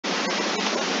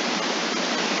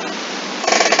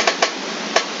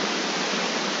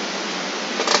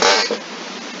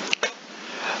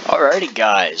Alrighty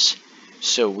guys,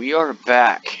 so we are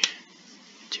back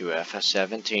to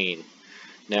FS-17.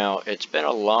 Now, it's been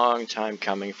a long time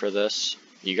coming for this.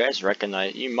 You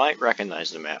might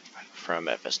recognize the map from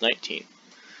FS-19.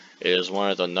 It is one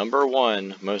of the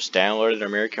 #1 most downloaded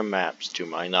American maps to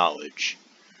my knowledge.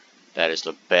 That is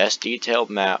the best detailed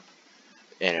map,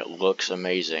 and it looks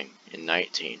amazing in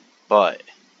 19. But,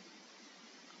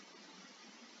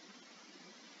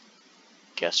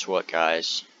 guess what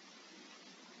guys?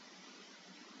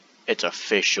 It's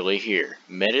officially here.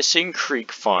 Medicine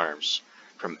Creek Farms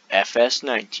from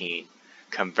FS-19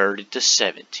 converted to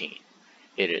 17.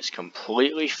 It is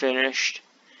completely finished.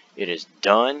 It is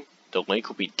done. The link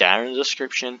will be down in the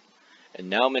description. And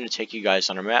now I'm going to take you guys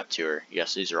on a map tour.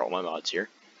 Yes, these are all my mods here.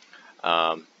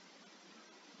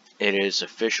 It is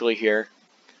officially here.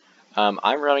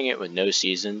 I'm running it with no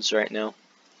seasons right now.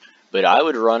 But I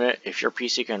would run it, if your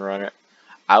PC can run it,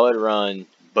 I would run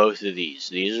both of these.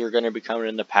 These are going to be coming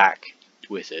in the pack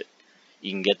with it.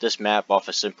 You can get this map off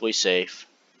of Simply Safe.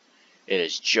 It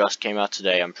has just came out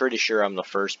today. I'm pretty sure I'm the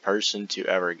first person to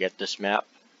ever get this map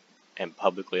and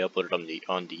publicly upload it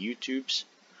on the YouTubes.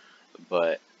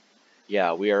 But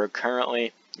yeah, we are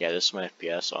currently, this is my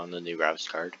FPS on the new graphics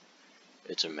card.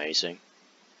 It's amazing.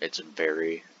 It's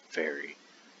very, very,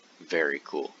 very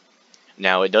cool.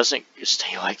 Now it doesn't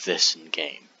stay like this in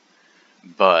game,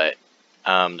 but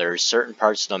there are certain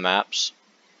parts of the maps.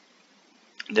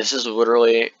 This is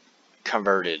literally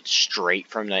converted straight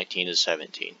from 19 to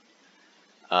 17.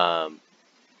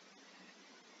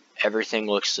 Everything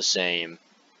looks the same.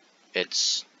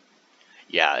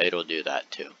 It'll do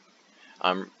that too.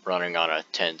 I'm running on a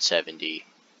 1070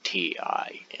 Ti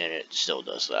and it still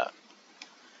does that.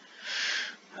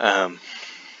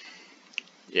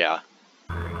 Yeah.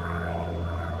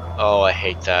 Oh, I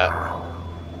hate that.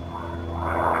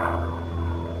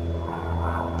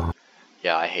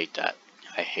 Yeah, I hate that.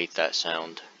 I hate that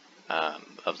sound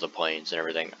of the planes and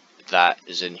everything. That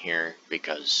is in here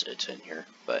because it's in here.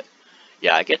 But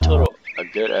yeah, I get a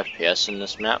good FPS in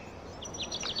this map.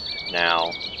 Now,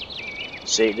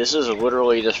 see, this is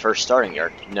literally the first starting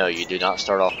yard. No, you do not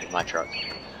start off with my truck.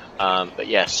 But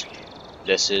yes,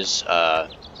 this is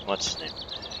what's his name?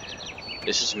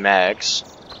 This is Mags.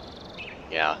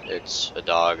 Yeah, it's a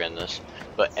dog in this.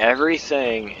 But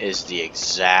everything is the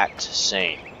exact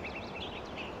same.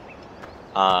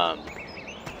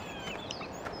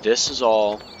 This is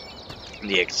all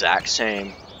the exact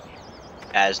same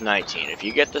as 19. If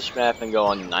you get this map and go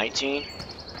on 19,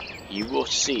 you will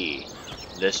see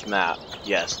this map.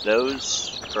 Yes,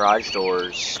 those garage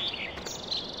doors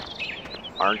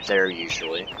aren't there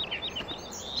usually.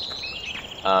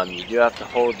 You do have to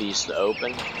hold these to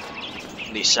open.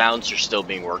 These sounds are still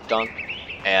being worked on,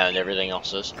 and everything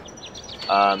else is.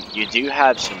 You do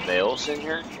have some bales in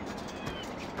here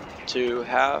to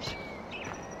have.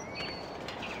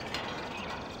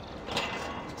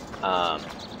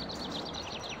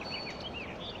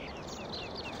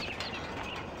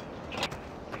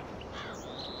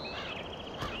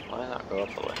 Why not go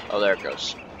up the way? Oh, there it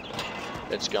goes.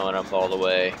 It's going up all the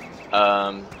way.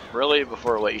 Really,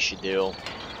 before what you should do,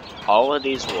 all of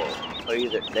these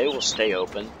they will stay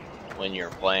open when you're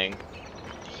playing.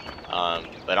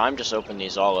 But I'm just opening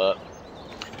these all up.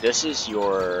 This is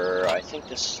I think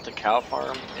this is the cow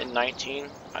farm in 19.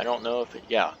 I don't know if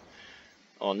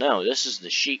Oh no, this is the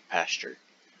sheep pasture.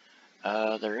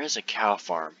 There is a cow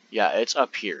farm. Yeah, it's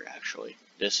up here actually.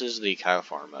 This is the cow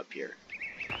farm up here.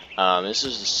 This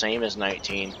is the same as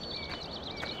 19.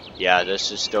 Yeah,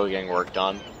 this is still getting worked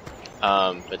on.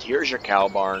 But here's your cow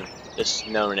barn. This is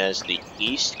known as the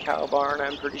East Cow Barn,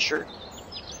 I'm pretty sure.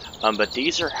 But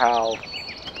these are how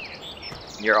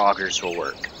your augers will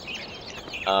work.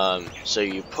 So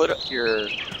you put up your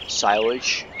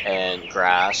silage and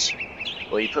grass.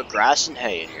 Well, you put grass and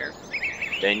hay in here.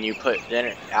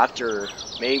 Then after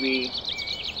maybe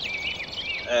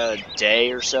a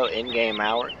day or so, in-game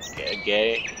hour, a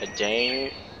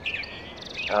day.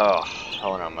 Oh,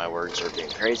 hold on, my words are being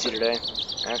crazy today.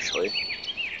 Actually,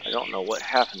 I don't know what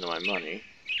happened to my money.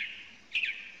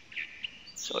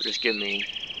 So just give me.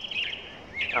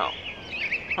 Oh,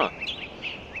 huh.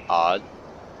 Odd.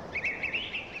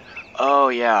 Oh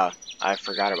yeah, I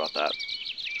forgot about that.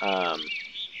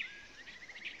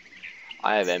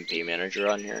 I have MP Manager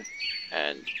on here,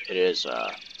 and it is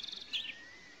a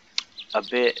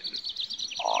bit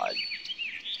odd.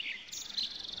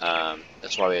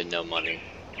 That's why we had no money.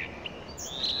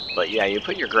 But yeah, you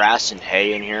put your grass and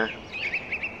hay in here,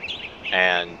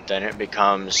 and then it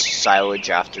becomes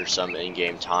silage after some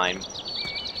in-game time.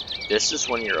 This is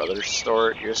one of your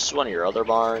other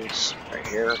barns right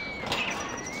here.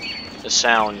 the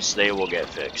sounds, they will get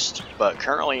fixed. But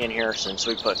currently in here, since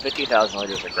we put 50,000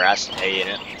 liters of grass and hay in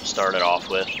it to start it off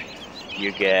with,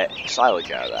 you get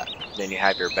silage out of that. Then you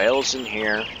have your bales in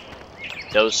here.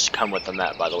 Those come with the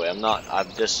map, by the way.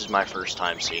 This is my first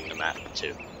time seeing the map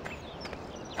too.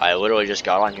 I literally just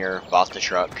got on here, bought the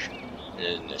truck,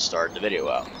 and started the video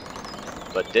out.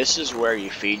 But this is where you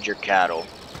feed your cattle.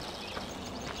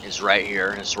 Is right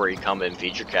here. This is where you come and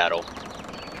feed your cattle.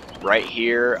 Right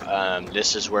here,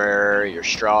 this is where your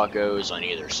straw goes on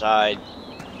either side.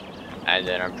 And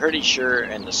then I'm pretty sure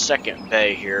in the second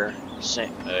bay here,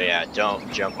 oh yeah,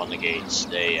 don't jump on the gates.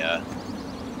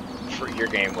 Your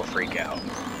game will freak out.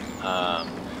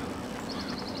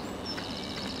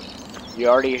 You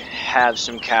already have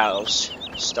some cows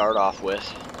to start off with.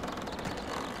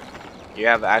 You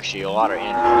have actually a lot of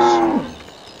animals.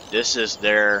 This is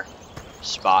their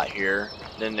spot here.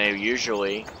 Then they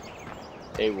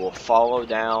will follow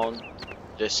down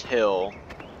this hill.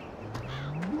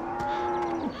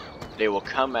 They will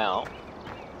come out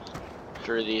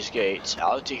through these gates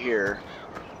out to here.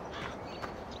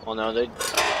 Well, no,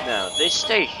 they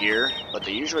stay here, but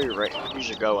they usually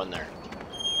go in there.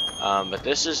 But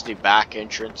this is the back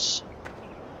entrance.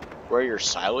 Where your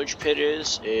silage pit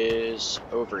is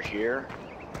over here.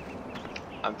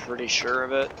 I'm pretty sure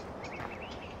of it.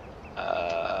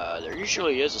 There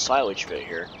usually is a silage pit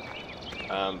here.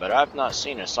 But I've not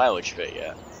seen a silage pit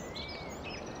yet.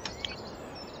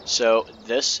 So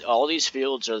all these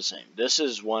fields are the same. This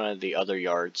is one of the other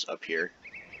yards up here.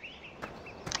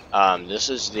 This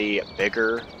is the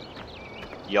bigger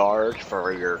yard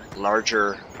for your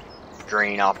larger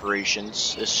grain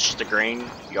operations. This is the grain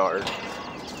yard.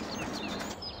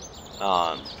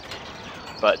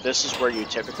 But this is where you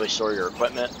typically store your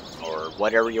equipment or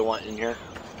whatever you want in here.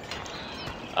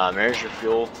 There's your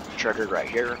fuel triggered right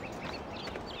here.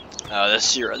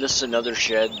 This is another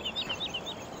shed.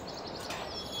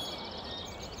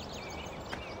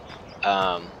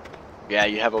 Yeah,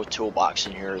 you have a toolbox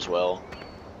in here as well.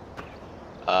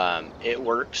 It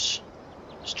works.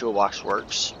 This toolbox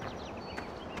works.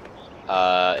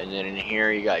 And then in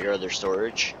here you got your other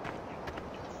storage.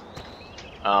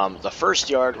 The first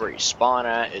yard where you spawn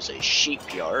at is a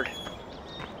sheep yard.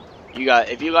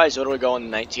 If you guys literally go in the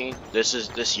 19,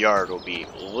 this yard will be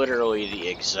literally the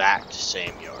exact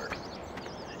same yard.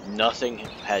 Nothing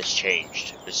has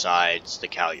changed besides the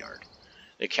cow yard.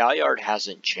 The cow yard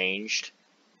hasn't changed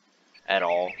at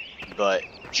all, but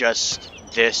just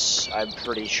this, I'm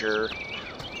pretty sure,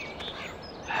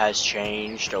 has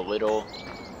changed a little.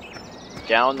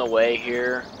 Down the way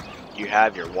here, you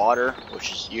have your water,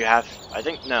 which is,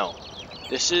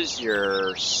 this is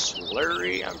your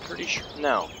slurry, I'm pretty sure.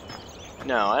 No,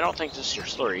 I don't think this is your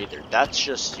slurry either. That's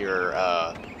just your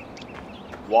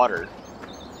water.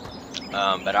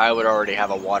 But I would already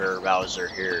have a water bowser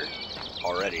here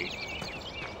already.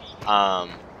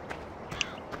 You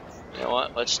know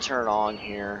what? Let's turn on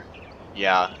here.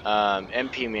 Yeah,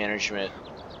 MP management.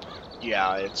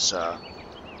 Yeah, it's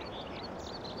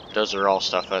those are all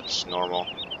stuff that's normal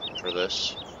for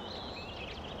this.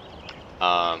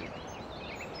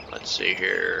 Let's see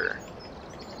here.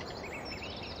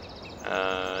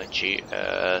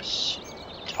 GS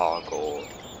toggle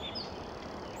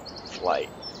flight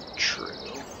true.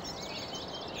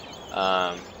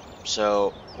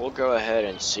 So we'll go ahead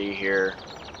and see here.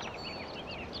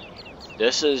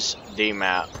 This is the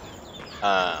map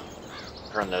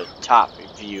from the top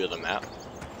view of the map.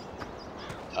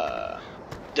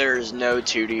 There's no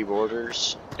 2D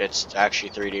borders. It's actually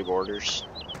 3D borders.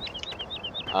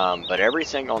 But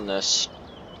everything on this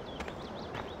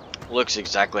looks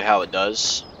exactly how it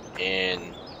does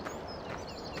in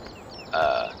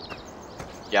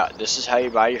yeah, this is how you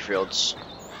buy your fields,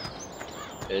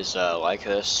 is like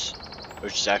this,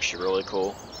 which is actually really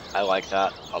cool. I like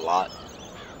that a lot.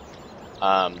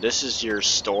 This is your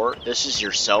store. This is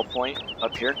your sell point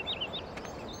up here.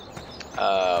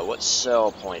 What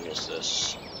sell point is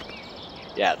this?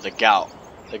 Yeah, the gout.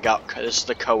 This is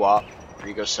the co-op where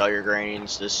you go sell your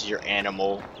grains. This is your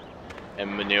animal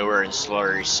and manure and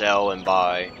slurry sell and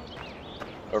buy.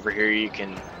 Over here you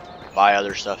can buy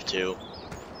other stuff too.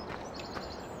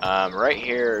 Right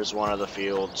here is one of the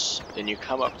fields. Then you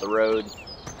come up the road.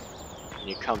 And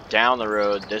you come down the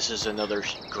road. This is another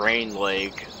grain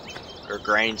leg or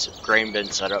grain bin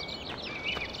setup.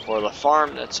 For the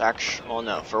farm, that's actually, well,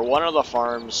 no, for one of the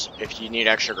farms, if you need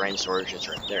extra grain storage, it's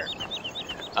right there.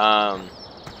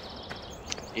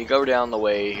 You go down the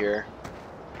way here.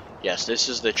 Yes, this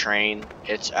is the train.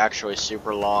 It's actually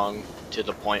super long to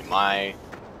the point my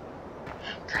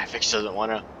graphics doesn't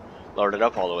want to load it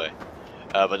up all the way.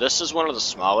 But this is one of the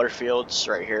smaller fields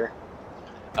right here.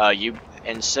 You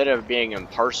instead of being in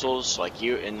parcels like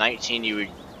you in 19, you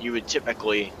would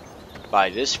typically buy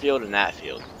this field and that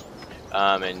field.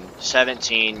 In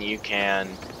 17, you can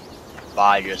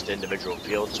buy just individual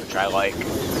fields, which I like.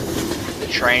 The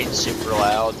train's super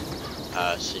loud,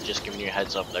 so just giving you a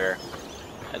heads up there.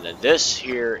 And then this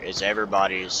here is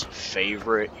everybody's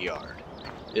favorite yard.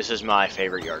 This is my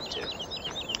favorite yard too.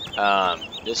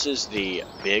 This is the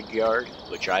big yard,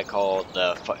 which I call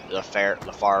the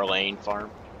far lane farm.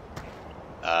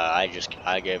 I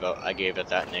gave it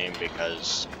that name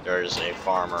because there's a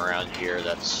farm around here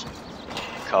that's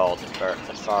called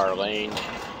the far lane,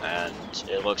 and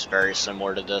it looks very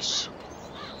similar to this.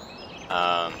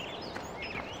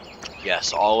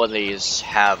 Yes, all of these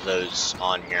have those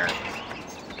on here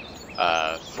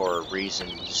for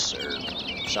reasons or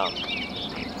something.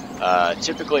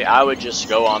 Typically, I would just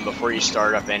go on before you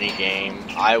start up any game.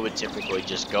 I would typically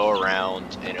just go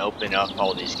around and open up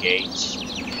all these gates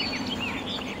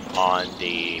on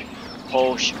the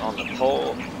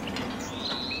pole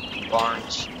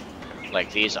barns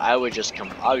like these. I would just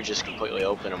completely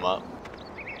open them up.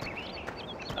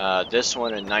 This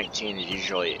one in 19 is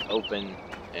usually open,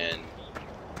 and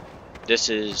these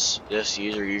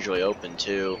are usually open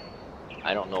too.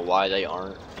 I don't know why they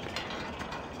aren't,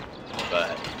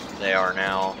 but they are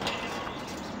now.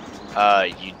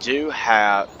 You do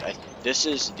have this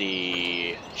is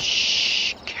the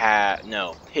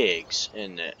pigs,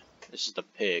 isn't it? This is the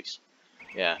pigs.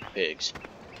 Yeah, pigs.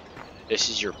 This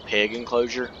is your pig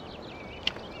enclosure.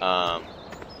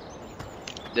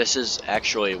 This is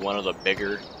actually one of the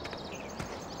bigger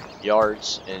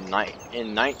yards. In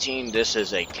 19, this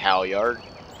is a cow yard.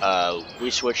 We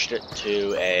switched it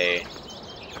to a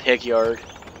pig yard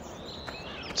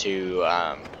to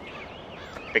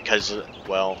because,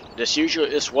 well, this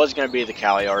was going to be the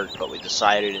cow yard, but we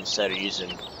decided instead of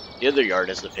using the other yard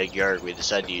as the pig yard, we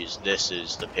decided to use this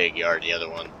as the pig yard, the other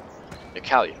one the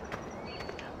cow yard.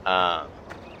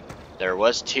 There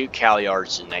was 2 cow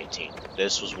yards in 19.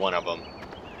 This was one of them,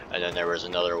 and then there was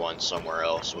another one somewhere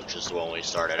else, which is the one we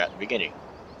started at the beginning.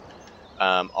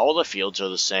 All the fields are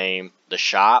the same. The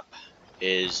shop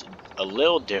is a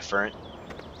little different,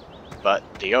 but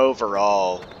the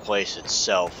overall place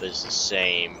itself is the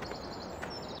same.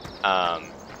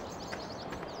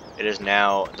 It is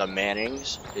now the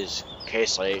Mannings is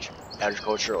Case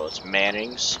Agricultural. It's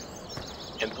Mannings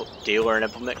Dealer and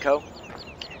Implement Co.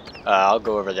 I'll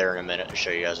go over there in a minute to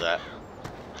show you guys that.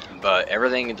 But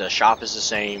everything, the shop is the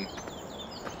same.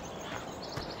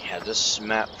 Yeah, this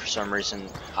map for some reason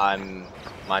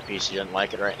my PC doesn't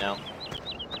like it right now.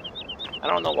 I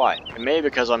don't know why. It may be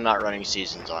because I'm not running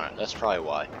seasons on it. That's probably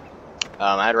why.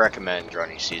 I'd recommend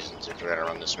running seasons if you're gonna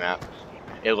run this map.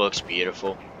 It looks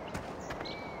beautiful.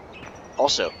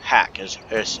 Also, hack is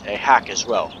a hack as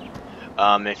well.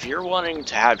 If you're wanting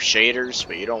to have shaders,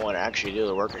 but you don't want to actually do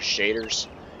the work of shaders,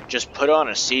 just put on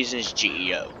a Seasons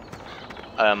GEO.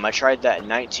 I tried that in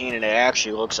 19, and it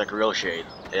actually looks like a real shade.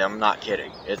 I'm not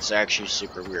kidding. It's actually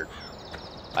super weird.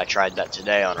 I tried that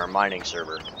today on our mining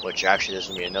server, which actually there's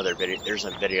gonna be another video. There's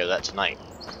a video of that tonight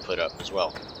put up as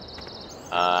well.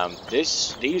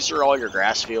 These are all your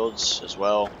grass fields as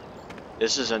well.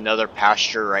 This is another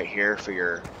pasture right here for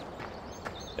your.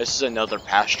 This is another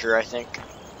pasture, I think.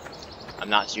 I'm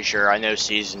not too sure. I know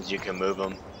seasons you can move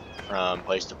them from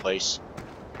place to place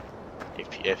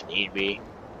if need be.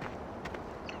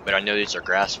 But I know these are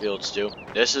grass fields too.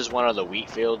 This is one of the wheat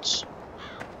fields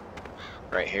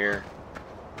right here.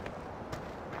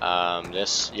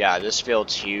 This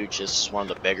field's huge. This is one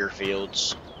of the bigger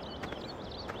fields.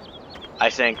 I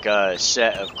think a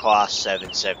set of Class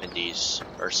 770s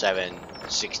or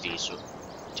 760s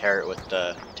with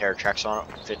the Terra tracks on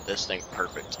it fit this thing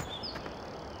perfect.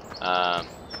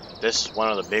 This is one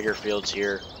of the bigger fields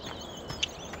here.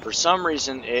 For some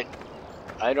reason,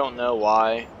 I don't know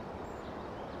why.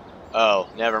 Oh,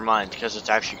 never mind, because it's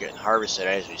actually getting harvested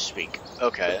as we speak.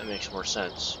 Okay, that makes more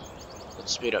sense.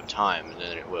 Let's speed up time, and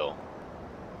then it will.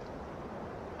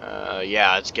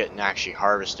 Yeah, it's getting actually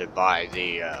harvested by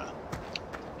the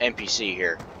NPC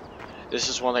here. This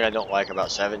is one thing I don't like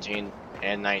about 17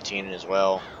 and 19 as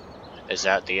well, is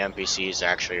that the NPCs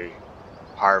actually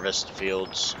harvest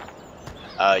fields.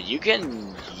 You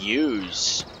can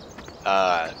use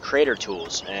crater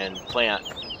tools and plant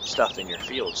stuff in your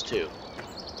fields too.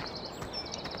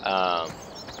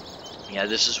 Yeah,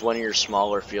 this is one of your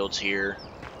smaller fields here.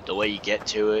 The way you get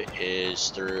to it is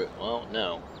through, well,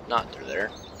 no, not through there.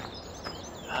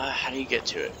 How do you get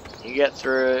to it? You get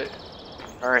through it,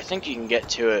 or I think you can get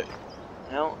to it.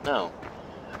 No.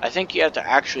 I think you have to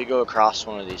actually go across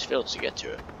one of these fields to get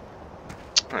to it.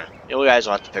 You guys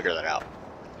will have to figure that out.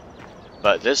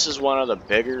 But this is one of the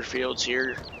bigger fields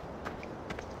here.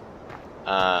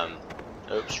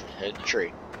 Oops, hit the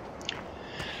tree.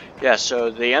 Yeah, so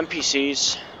the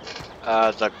NPCs,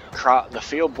 the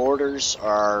field borders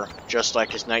are just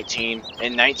like as 19.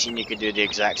 In 19, you could do the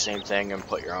exact same thing and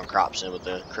put your own crops in with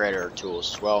the creator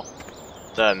tools as well.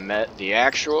 The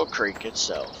actual creek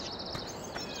itself.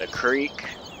 The creek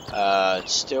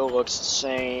still looks the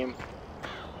same.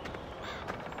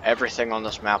 Everything on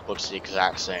this map looks the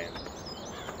exact same.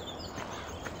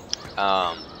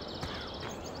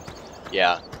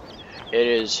 Yeah, it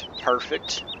is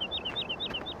perfect.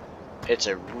 It's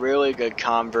a really good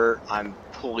convert. I'm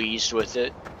pleased with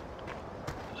it.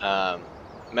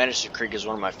 Menace Creek is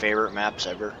one of my favorite maps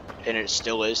ever, and it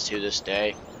still is to this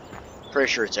day. Pretty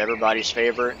sure it's everybody's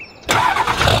favorite.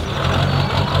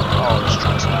 Oh, this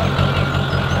truck's loud.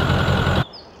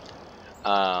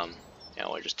 Yeah,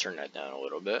 we'll just turn that down a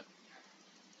little bit.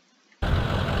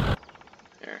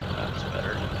 There, that's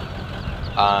better.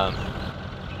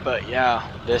 But yeah,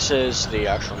 this is the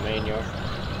actual main yard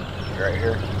right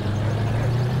here.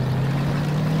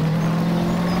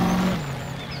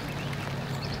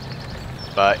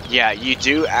 But yeah, you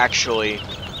do actually.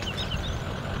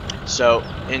 So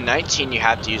in 19, you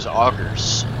have to use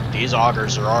augers. These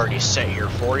augers are already set here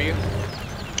for you.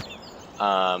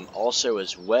 Also,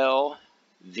 as well,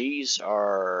 these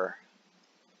are.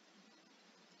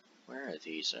 Where are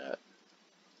these at?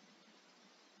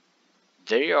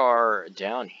 They are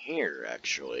down here,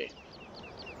 actually.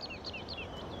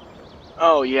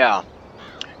 Oh, yeah.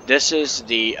 This is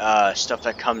the stuff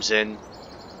that comes in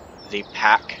the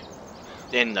pack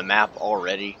in the map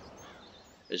already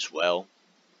as well.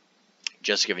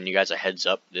 Just giving you guys a heads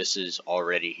up, this is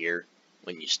already here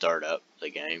when you start up the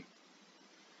game.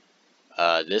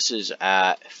 This is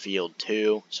at field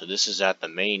 2, so this is at the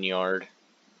main yard.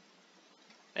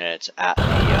 And it's at the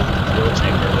fuel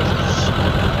tanker, which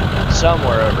is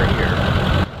somewhere over here.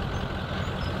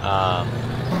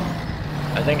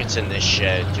 I think it's in this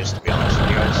shed, just to be honest with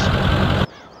you guys.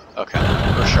 Okay,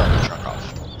 we're shutting the truck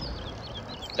off.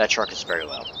 That truck is very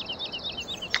loud.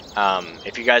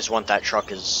 If you guys want that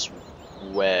truck as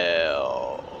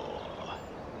well...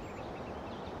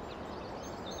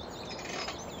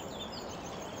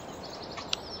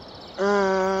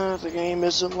 the game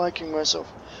isn't liking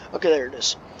myself. Okay, there it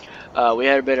is. We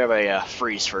had a bit of a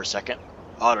freeze for a second.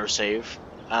 Autosave.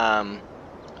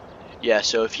 Yeah,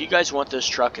 so if you guys want this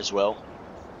truck as well,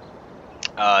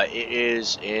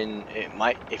 if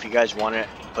you guys want it,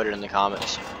 put it in the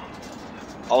comments.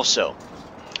 Also,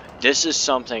 this is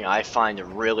something I find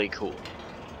really cool.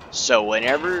 So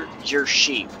whenever your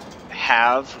sheep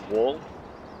have wool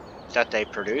that they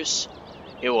produce,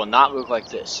 it will not look like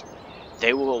this.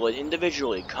 They will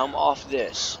individually come off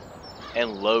this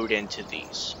and load into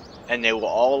these. And they will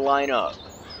all line up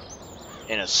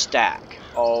in a stack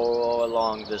all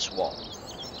along this wall.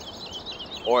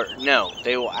 Or, no,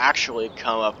 they will actually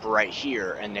come up right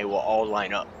here and they will all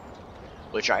line up.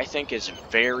 Which I think is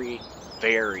very,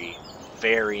 very,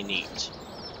 very neat.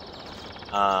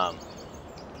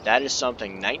 That is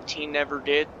something 19 never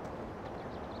did,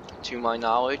 to my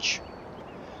knowledge.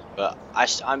 But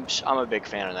I'm a big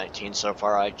fan of 19 so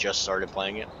far. I just started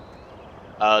playing it.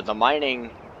 The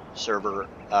mining server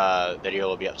video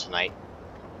will be up tonight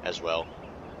as well.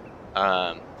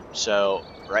 So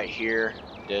right here,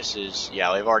 this is,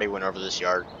 yeah, we've already went over this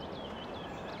yard.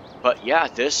 But yeah,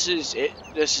 this is it.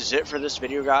 This is it for this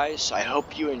video, guys. I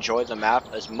hope you enjoy the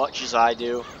map as much as I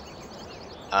do.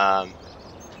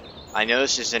 I know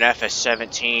this is an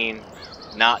FS-17,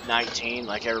 not 19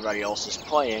 like everybody else is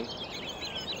playing.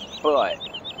 But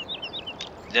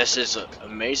this is an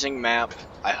amazing map.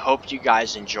 I hope you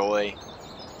guys enjoy.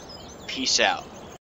 Peace out.